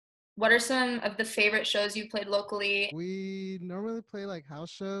what are some of the favorite shows you played locally? We normally play like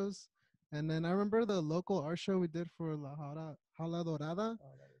house shows, and then I remember the local art show we did for Jaula Dorada.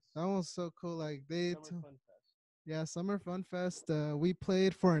 That one was so cool. Like yeah, Summer Fun Fest. We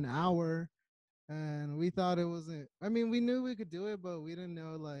played for an hour, and we thought it wasn't. I mean, we knew we could do it, but we didn't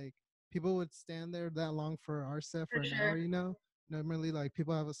know like people would stand there that long for our set for For an hour. sure. Normally like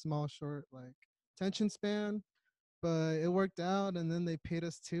people have a small, short like attention span, but it worked out, and then they paid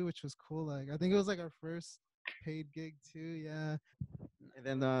us too, which was cool. Like I think it was like our first paid gig too. Yeah. And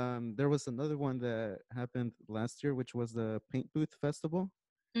then there was another one that happened last year, which was the Paint Booth Festival.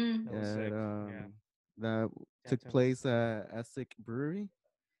 Mm. That was sick. That took Downtown place at Aztec Brewery.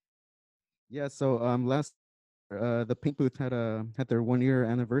 Yeah, so last the Paint Booth had their 1 year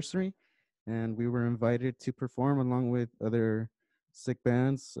anniversary, and we were invited to perform along with other sick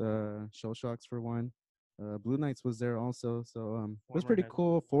bands. Shell Shocks for one. Blunites was there also, so it was Former pretty head.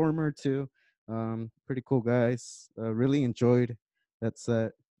 cool. Former too, pretty cool guys. Really enjoyed that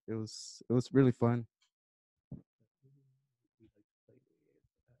set. It was really fun.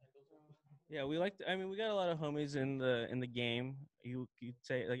 Yeah, we like. I mean, we got a lot of homies in the game. You'd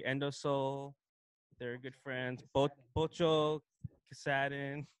say like endosol. They're good friends. Pocho,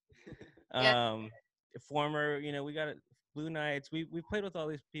 kassadin. Yeah. Former. We got Blue Knights. We played with all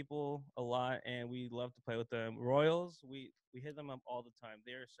these people a lot, and we love to play with them. Royals. We hit them up all the time.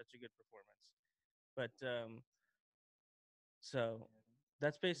 They're such a good performance. But so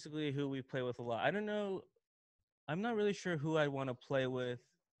that's basically who we play with a lot. I don't know. I'm not really sure who I want to play with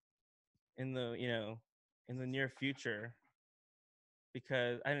in the near future,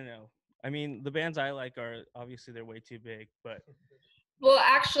 because I don't know. I mean, the bands I like are obviously they're way too big, but Well,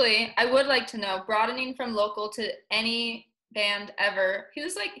 actually, I would like to know, broadening from local to any band ever,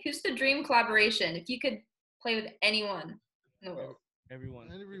 who's the dream collaboration if you could play with anyone in the world? everyone.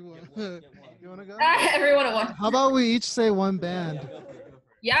 Everyone. Get one. You wanna go? Everyone at once. How about we each say one band?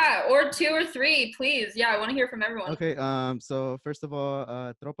 Yeah, or two or three, please. Yeah, I want to hear from everyone. Okay, so first of all,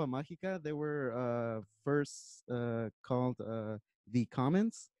 Tropa Mágica, they were first called The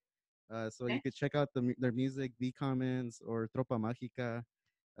Commons. So Okay. you could check out their music, The Commons or Tropa Mágica.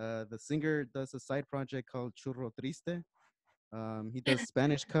 The singer does a side project called Churro Triste. He does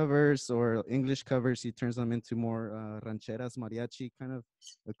Spanish covers or English covers. He turns them into more rancheras, mariachi kind of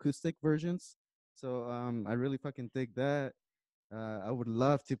acoustic versions. So I really fucking dig that. I would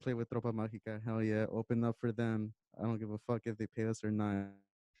love to play with Tropa Mágica. Hell yeah, open up for them. I don't give a fuck if they pay us or not.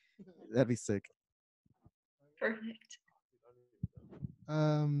 That'd be sick. Perfect.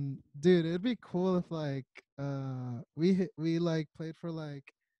 Dude, it'd be cool if like we like played for like,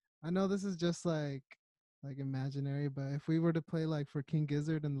 I know this is just like imaginary, but if we were to play like for King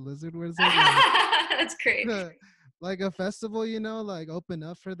Gizzard and the Lizard Wizard, That's great. like a festival, like open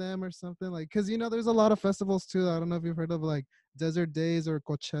up for them or something, like because there's a lot of festivals too. I don't know if you've heard of like Desert Days or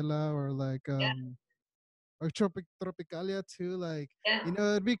Coachella or like Yeah. or Tropicalia too. Like Yeah.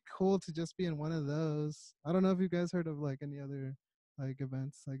 it'd be cool to just be in one of those. I don't know if you guys heard of like any other like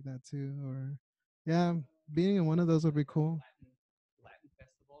events like that too, or yeah, being in one of those would be cool. Latin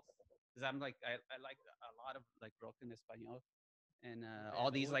festivals, because I like a lot of like rock en español, and all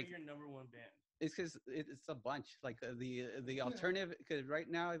these What like would be your number one band? it's because it's a bunch like the alternative. Because right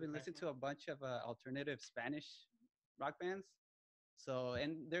now I've been listening to a bunch of alternative Spanish rock bands. So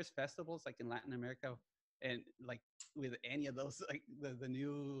and there's festivals like in Latin America, and like with any of those like the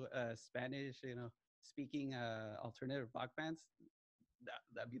new Spanish speaking alternative rock bands,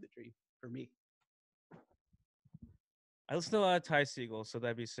 that'd be the dream for me. I listen to a lot of Ty Segall, so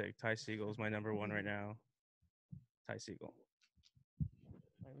that'd be sick. Ty Segall is my number one right now. Ty Segall.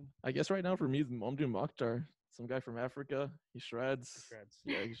 I guess right now for me, it's Momdu Mokhtar, some guy from Africa. He shreds. Shreds.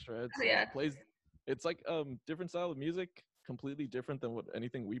 Yeah, he shreds. Oh, yeah. Plays. It's like different style of music, completely different than what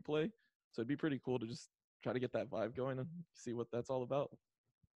anything we play. So it'd be pretty cool to just try to get that vibe going and see what that's all about.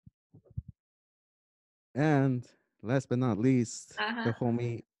 And last but not least, Uh-huh. the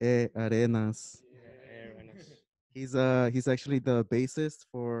homie Arenas. He's actually the bassist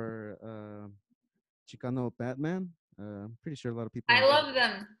for Chicano Batman. I'm pretty sure a lot of people. I love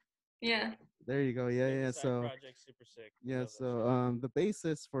them. Yeah. There you go. Yeah. So project super sick. yeah. So the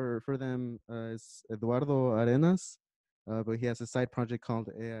bassist for them is Eduardo Arenas, but he has a side project called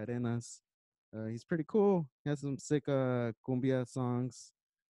Arenas. He's pretty cool. He has some sick cumbia songs.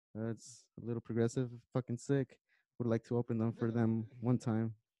 It's a little progressive, fucking sick. Would like to open them for them one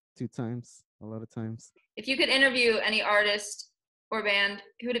time, two times, a lot of times. If you could interview any artist or band,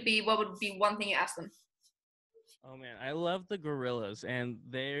 who would it be? What would be one thing you ask them? Oh man, I love the Gorillas, and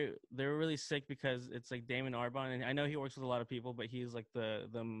they're really sick because it's like Damon Arbon, and I know he works with a lot of people, but he's like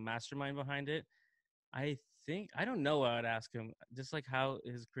the mastermind behind it. I think I don't know what I'd ask him. Just like how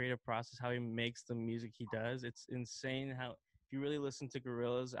his creative process, how he makes the music he does. It's insane how if you really listen to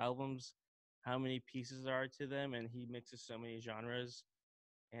Gorillaz albums, how many pieces there are to them, and he mixes so many genres.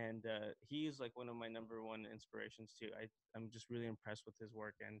 And he's like one of my number one inspirations too. I'm just really impressed with his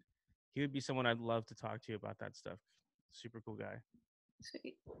work, and he would be someone I'd love to talk to you about that stuff. Super cool guy.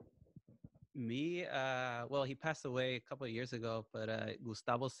 Sweet. Me, well, he passed away a couple of years ago, but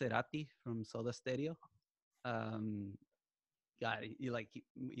Gustavo Cerati from Soda Stereo. Um, God,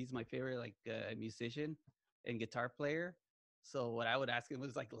 he's my favorite musician and guitar player. So what I would ask him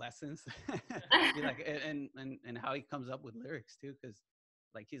was like lessons, be like, and how he comes up with lyrics too, because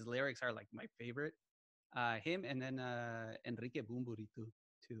like his lyrics are like my favorite. Him and then Enrique Bumburi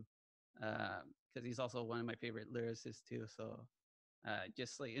too, because he's also one of my favorite lyricists too. So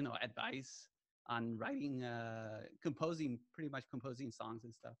just like advice on writing, composing, pretty much composing songs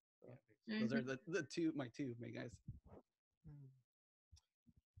and stuff. So those are the two my guys.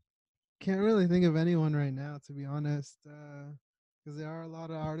 Can't really think of anyone right now, to be honest, because there are a lot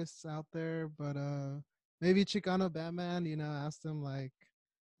of artists out there. But maybe Chicano Batman. Asked him like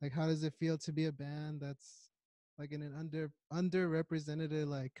how does it feel to be a band that's like in an underrepresented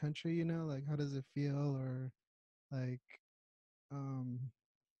like country. Like how does it feel, or like um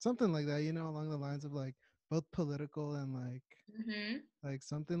something like that. Along the lines of like both political and like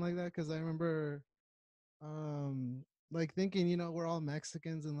something like that. Because I remember like thinking, we're all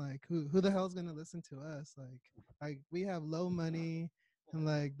Mexicans, and like who the hell's gonna listen to us? Like we have low money, and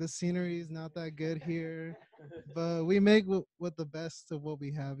like the scenery is not that good here, but we make what the best of what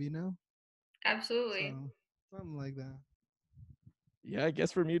we have. Absolutely. So something like that. Yeah, I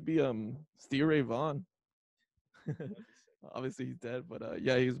guess for me it'd be Stevie Ray Vaughan. Obviously he's dead, but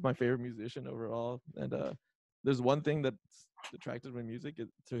yeah, he's my favorite musician overall. And there's one thing that's attracted to my music,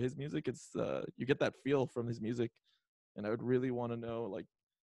 to his music. It's you get that feel from his music, and I would really want to know like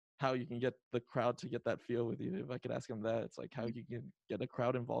how you can get the crowd to get that feel with you. If I could ask him that, it's like how you can get a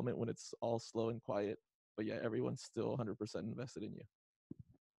crowd involvement when it's all slow and quiet, but yeah, everyone's still 100% invested in you.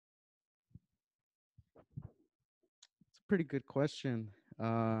 It's a pretty good question.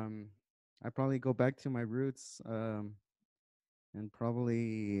 I probably go back to my roots, and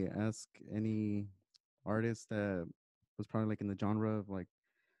probably ask any artist that was probably like in the genre of like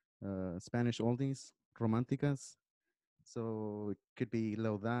Spanish oldies, romanticas. So it could be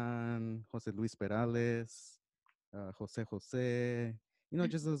Leodan, Jose Luis Perales, Jose Jose.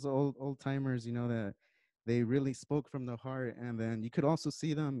 Just those old timers. That they really spoke from the heart, and then you could also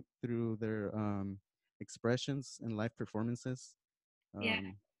see them through their expressions and live performances. Yeah.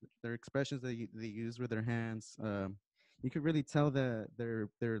 Their expressions that they use with their hands. You could really tell that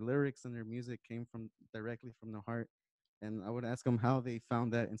their lyrics and their music came from directly from the heart. And I would ask them how they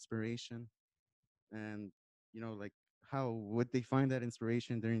found that inspiration, and like how would they find that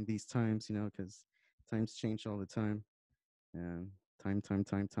inspiration during these times? Because times change all the time, and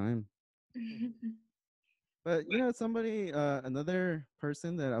time. But somebody, another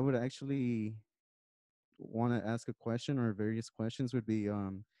person that I would actually want to ask a question or various questions would be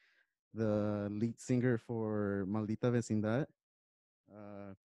the lead singer for Maldita Vecindad.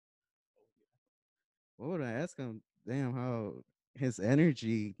 Uh, what would I ask him? Damn, how his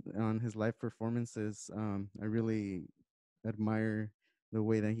energy on his live performances. I really admire the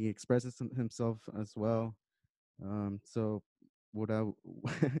way that he expresses himself as well. So would I?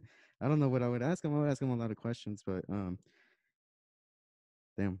 I don't know what I would ask him. I would ask him a lot of questions, but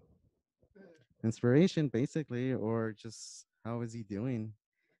damn, inspiration basically, or just how is he doing?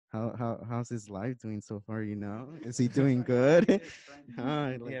 How's his life doing so far? Is he doing good? Like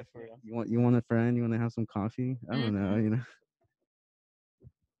Yeah, for real. you want a friend? You want to have some coffee? I don't know.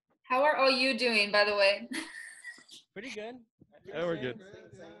 How are all you doing, by the way? Pretty good. Yeah, we're good.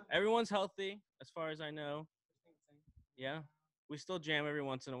 Everyone's healthy, as far as I know. Yeah, we still jam every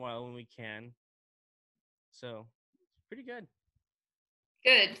once in a while when we can. So, pretty good.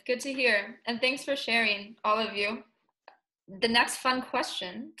 Good to hear. And thanks for sharing, all of you. The next fun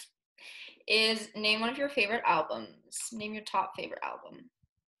question is name one of your favorite albums. Name your top favorite album.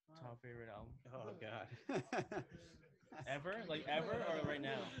 Top favorite album Oh God. ever? Like ever or right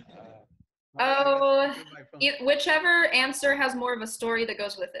now? Oh, Get my phone. whichever answer has more of a story that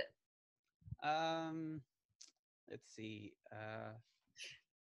goes with it. Um, let's see.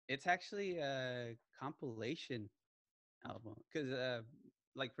 It's actually a compilation album because,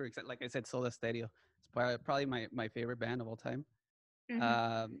 like for example, like I said, Soda Stereo. It's probably my favorite band of all time. Mhm.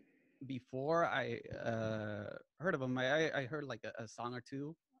 Um, before I heard of him, I heard like a song or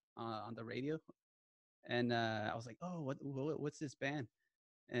two on the radio, and I was like, oh, what's this band?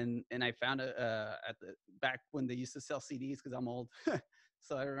 And I found it at the back when they used to sell CDs because I'm old.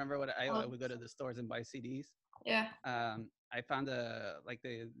 So I remember when I would go to the stores and buy CDs. Yeah. I found the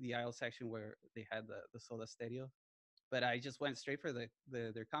aisle section where they had the Soda Stereo, but I just went straight for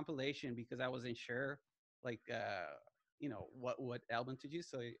their compilation because I wasn't sure like what album to choose.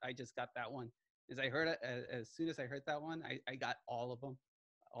 So I just got that one. As I heard it, as soon as I heard that one, I got all of them,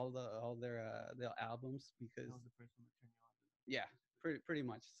 all their albums because yeah, pretty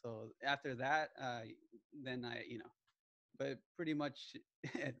much. So after that, then but pretty much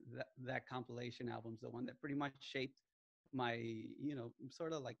that compilation album's the one that pretty much shaped my,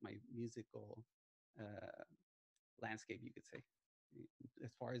 sort of like my musical uh, landscape, you could say,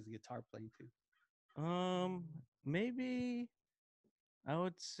 as far as guitar playing too. Maybe I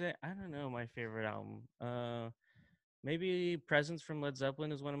would say I don't know my favorite album. Maybe Presence from Led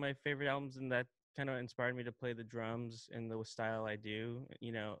Zeppelin is one of my favorite albums, and that kind of inspired me to play the drums in the style I do.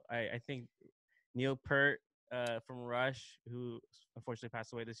 I think Neil Peart from Rush, who unfortunately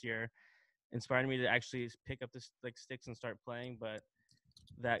passed away this year, inspired me to actually pick up this like sticks and start playing. But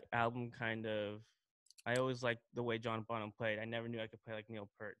that album kind of, I always liked the way John Bonham played. I never knew I could play like Neil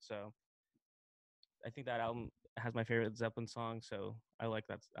Peart, so I think that album has my favorite Zeppelin song. So I like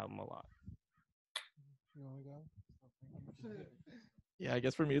that album a lot. You want to go? Yeah, I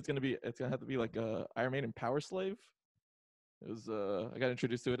guess for me it's gonna have to be like Iron Maiden Power Slave. It was I got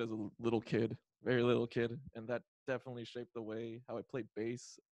introduced to it as a little kid, very little kid, and that definitely shaped the way how I play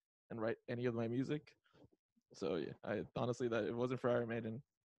bass and write any of my music. So yeah, I honestly that if it wasn't for Iron Maiden,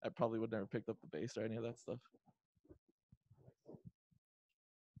 I probably would never picked up the bass or any of that stuff.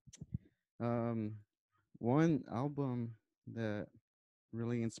 Um, One album that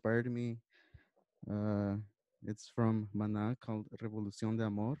really inspired me, uh, it's from Maná called Revolución de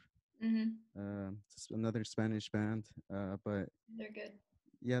Amor. Mm-hmm. It's another Spanish band, but They're good.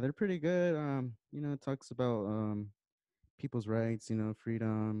 yeah, they're pretty good. It talks about people's rights,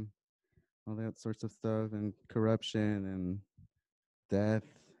 freedom, all that sorts of stuff, and corruption and death,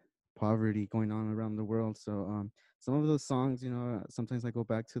 poverty going on around the world. So some of those songs, sometimes I go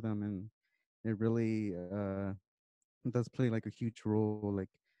back to them, and it really it does play like a huge role, like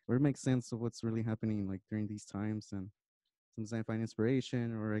where it makes sense of what's really happening like during these times. And sometimes I find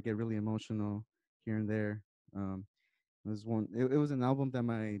inspiration or I get really emotional here and there. It was an album that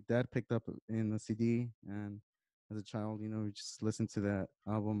my dad picked up in the CD, and as a child, we just listened to that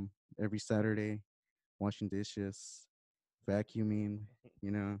album every Saturday, washing dishes, vacuuming, you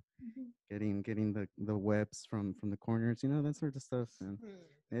know, getting the webs from the corners, that sort of stuff, and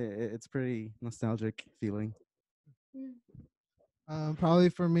it's pretty nostalgic feeling. Probably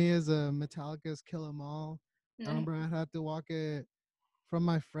for me is Metallica's "Kill 'Em All." I Nice. remember I'd have to walk it from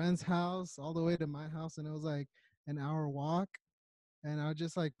my friend's house all the way to my house, and it was like an hour walk. And I would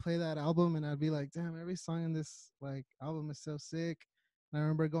just like play that album, and I'd be like, "Damn, every song in this like album is so sick." And I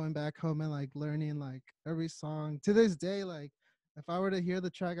remember going back home and like learning like every song to this day. Like, if I were to hear the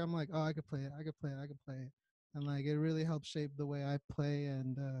track, I'm like, "Oh, I could play it. I could play it. I could play it." And like it really helped shape the way I play,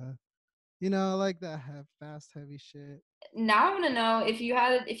 and I like that fast, heavy shit. Now I want to know if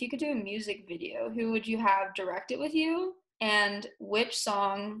you could do a music video, who would you have direct it with you, and which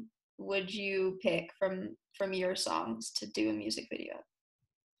song would you pick from your songs to do a music video?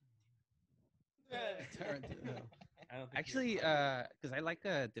 I don't think Actually, because I like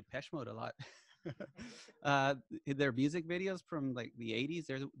Depeche Mode a lot. Their music videos from like the '80s.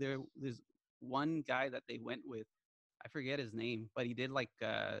 There's one guy that they went with. I forget his name, but he did like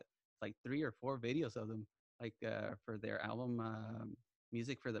 3 or 4 videos of them, like for their album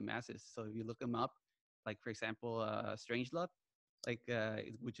Music for the Masses. So if you look them up, like for example, Strange Love, like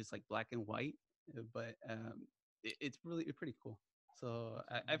which is like black and white, but it's really pretty cool. So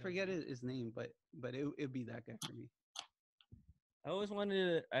I forget his name, but it'd be that guy for me. I always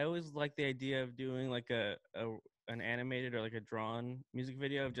liked the idea of doing like an animated or like a drawn music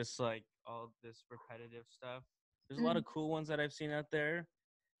video of just like all this repetitive stuff. There's a lot of cool ones that I've seen out there,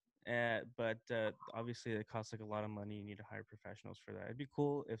 but obviously it costs like a lot of money. You need to hire professionals for that. It'd be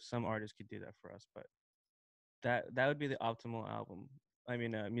cool if some artists could do that for us, but that would be the optimal album. I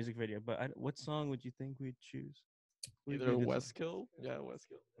mean, music video. But what song would you think we'd choose? Would be Either a good song? Westkill, yeah,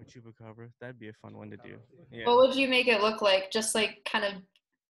 Westkill. Or Chupacabra. That'd be a fun one to do. Yeah. What would you make it look like? Just like kind of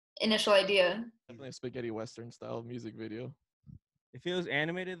initial idea. Definitely a spaghetti western style music video. If it was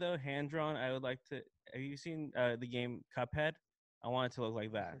animated though, hand drawn, I would like to. Have you seen the game Cuphead? I want it to look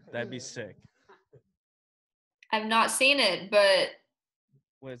like that. That'd be sick. I've not seen it, but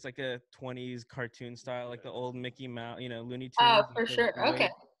where it's like a 20s cartoon style, like the old Mickey Mouse, Looney Tunes. Oh, like for the sure. voice. Okay,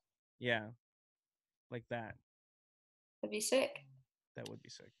 Yeah, like that. that'd be sick. That would be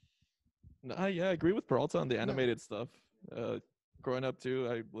sick. Yeah, I agree with Peralta on the animated stuff. Growing up too,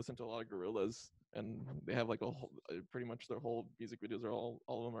 I listened to a lot of Gorillaz, and they have like pretty much their whole music videos are all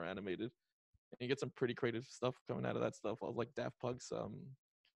of them are animated, and you get some pretty creative stuff coming out of that stuff. Like Daft Punk's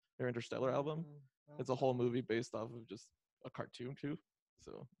their Interstellar album. It's a whole movie based off of just a cartoon too,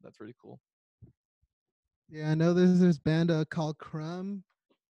 so that's really cool. Yeah, I know there's this band called Crumb.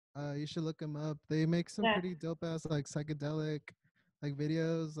 You should look them up. They make some Yeah. pretty dope ass like psychedelic like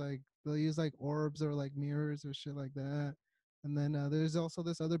videos. Like they'll use like orbs or like mirrors or shit like that. And then there's also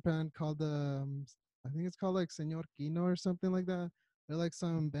this other band called I think it's called like Señor Kino or something like that. They're like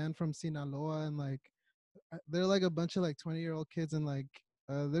some band from Sinaloa, and like they're like a bunch of like 20-year-old kids, and like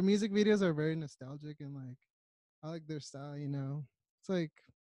their music videos are very nostalgic, and like I like their style. It's like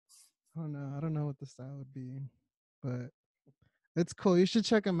I don't know what the style would be, but it's cool. You should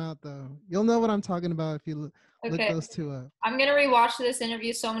check them out, though. You'll know what I'm talking about if you look Okay. those two up. I'm gonna rewatch this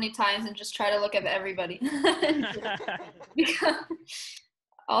interview so many times and just try to look up everybody. Because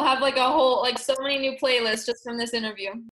I'll have like a whole, like so many new playlists just from this interview.